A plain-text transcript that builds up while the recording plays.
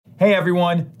Hey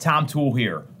everyone, Tom Toole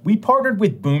here. We partnered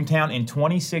with Boomtown in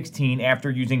 2016 after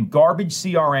using garbage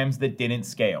CRMs that didn't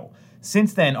scale.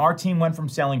 Since then, our team went from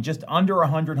selling just under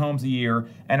 100 homes a year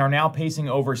and are now pacing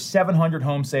over 700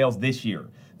 home sales this year.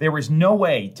 There is no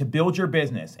way to build your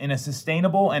business in a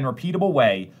sustainable and repeatable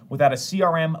way without a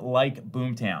CRM like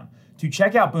Boomtown. To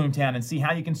check out Boomtown and see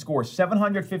how you can score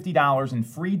 $750 in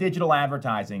free digital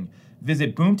advertising,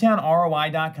 visit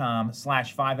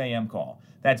boomtownroi.com/5amcall.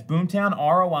 That's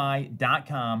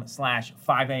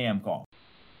boomtownroi.com/5amcall.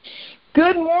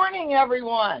 Good morning,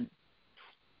 everyone.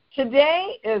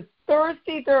 Today is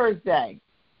Thirsty Thursday,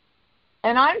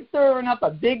 and I'm serving up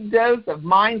a big dose of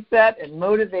mindset and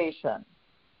motivation.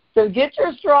 So get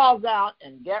your straws out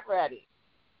and get ready.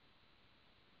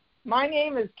 My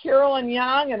name is Carolyn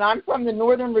Young, and I'm from the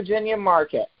Northern Virginia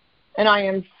market, and I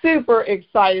am super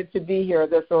excited to be here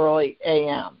this early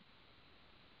a.m.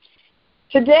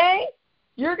 Today,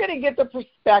 you're going to get the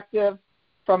perspective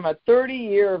from a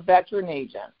 30-year veteran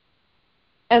agent.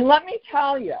 And let me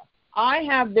tell you, I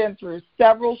have been through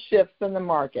several shifts in the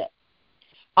market.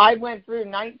 I went through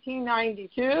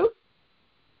 1992.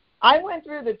 I went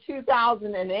through the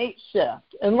 2008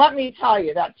 shift. And let me tell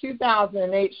you, that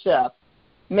 2008 shift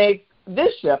makes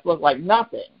this shift look like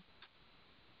nothing.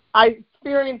 I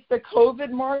experienced the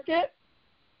COVID market.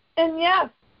 And yes,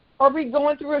 are we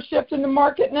going through a shift in the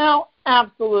market now?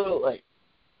 Absolutely.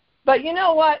 But you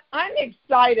know what? I'm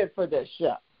excited for this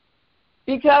shift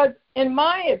because, in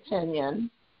my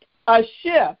opinion, a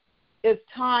shift is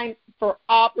time for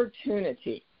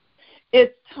opportunity.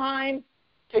 It's time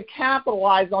to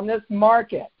capitalize on this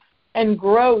market and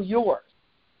grow yours.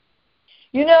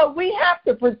 You know, we have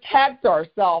to protect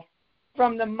ourselves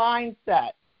from the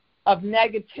mindset of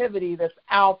negativity that's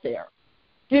out there.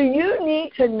 Do you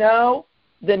need to know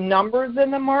the numbers in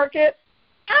the market?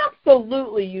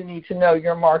 Absolutely, you need to know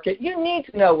your market. You need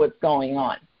to know what's going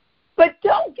on. But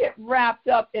don't get wrapped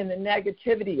up in the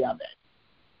negativity of it.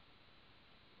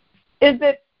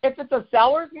 If it's a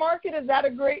seller's market, is that a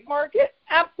great market?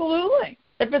 Absolutely.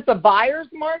 If it's a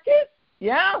buyer's market,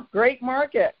 yeah, great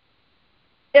market.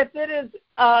 If it is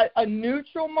a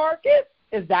neutral market,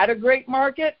 is that a great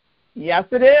market? Yes,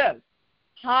 it is.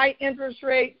 High interest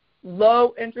rate,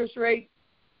 low interest rate,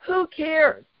 who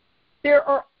cares? There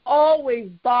are always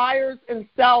buyers and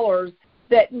sellers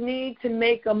that need to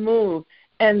make a move,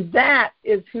 and that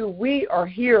is who we are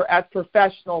here as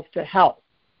professionals to help.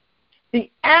 The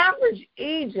average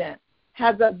agent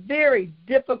has a very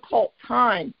difficult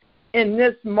time in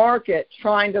this market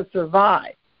trying to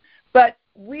survive. But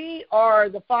we are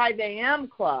the 5 a.m.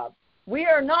 club. We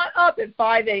are not up at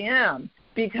 5 a.m.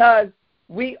 because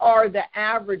we are the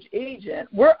average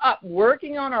agent. We're up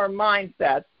working on our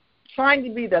mindsets, trying to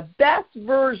be the best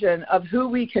version of who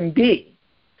we can be.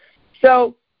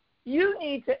 So you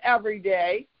need to every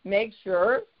day make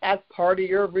sure, as part of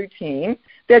your routine,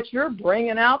 that you're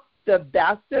bringing out the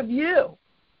best of you.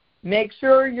 Make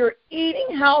sure you're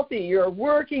eating healthy, you're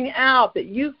working out, that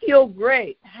you feel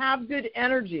great, have good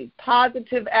energy,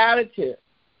 positive attitude.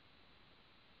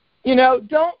 You know,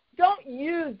 don't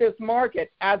use this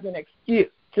market as an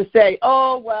excuse to say,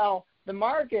 oh, well, the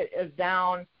market is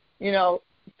down,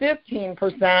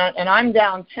 15% and I'm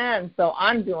down 10, so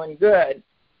I'm doing good.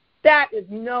 That is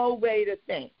no way to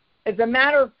think. As a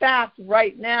matter of fact,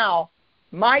 right now,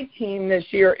 my team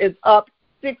this year is up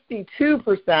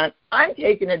 62%. I'm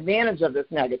taking advantage of this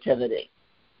negativity.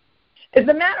 As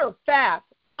a matter of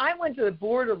fact, I went to the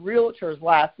Board of Realtors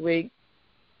last week.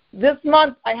 This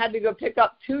month, I had to go pick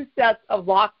up 2 sets of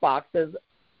lock boxes,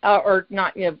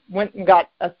 went and got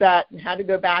a set and had to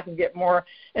go back and get more.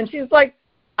 And she's like,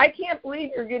 I can't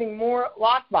believe you're getting more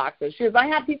lock boxes. She goes, I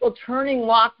have people turning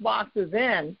lock boxes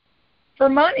in for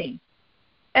money.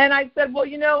 And I said, well,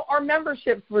 our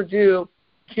memberships were due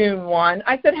June 1.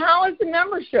 I said, how is the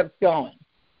memberships going?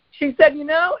 She said,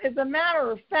 as a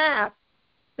matter of fact,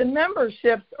 the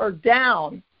memberships are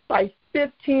down by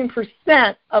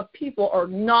 15% of people are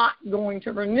not going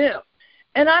to renew.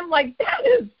 And I'm like, that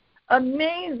is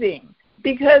amazing,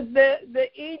 because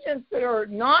the agents that are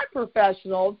not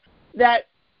professionals that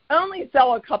only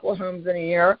sell a couple of homes in a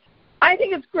year, I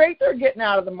think it's great they're getting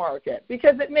out of the market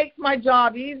because it makes my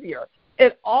job easier.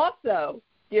 It also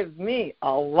gives me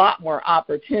a lot more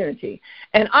opportunity.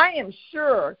 And I am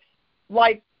sure,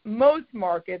 like most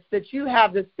markets, that you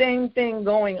have the same thing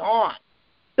going on.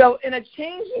 So in a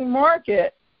changing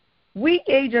market, weak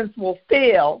agents will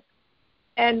fail,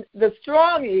 and the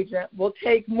strong agent will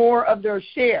take more of their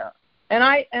share. And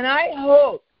I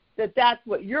hope that that's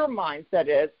what your mindset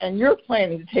is, and you're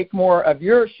planning to take more of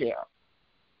your share.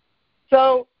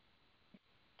 So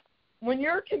when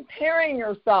you're comparing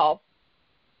yourself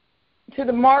to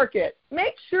the market,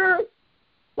 make sure,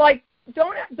 like,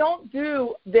 don't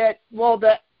do that, well,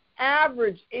 the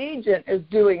average agent is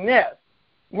doing this.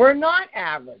 We're not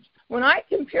average. When I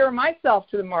compare myself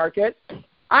to the market,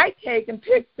 I take and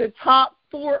pick the top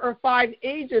 4 or 5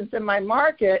 agents in my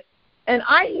market, and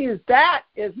I use that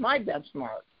as my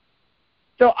benchmark.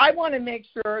 So I want to make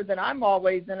sure that I'm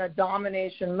always in a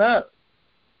domination mode.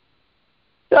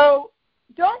 So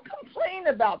don't complain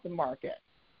about the market.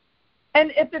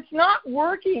 And if it's not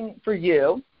working for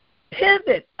you,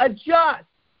 pivot, adjust,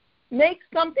 make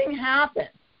something happen.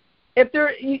 If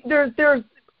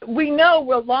we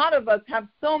know a lot of us have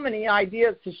so many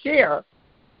ideas to share.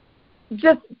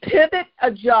 Just pivot,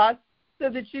 adjust, so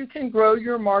that you can grow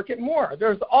your market more.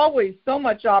 There's always so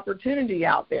much opportunity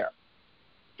out there.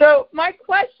 So my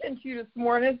question to you this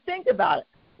morning is, think about it.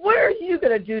 What are you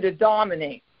going to do to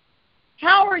dominate?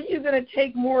 How are you going to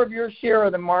take more of your share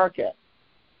of the market?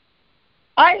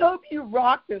 I hope you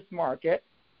rock this market,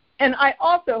 and I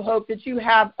also hope that you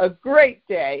have a great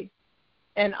day.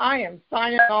 And I am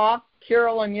signing off,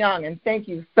 Carolyn Young, and thank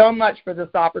you so much for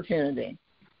this opportunity.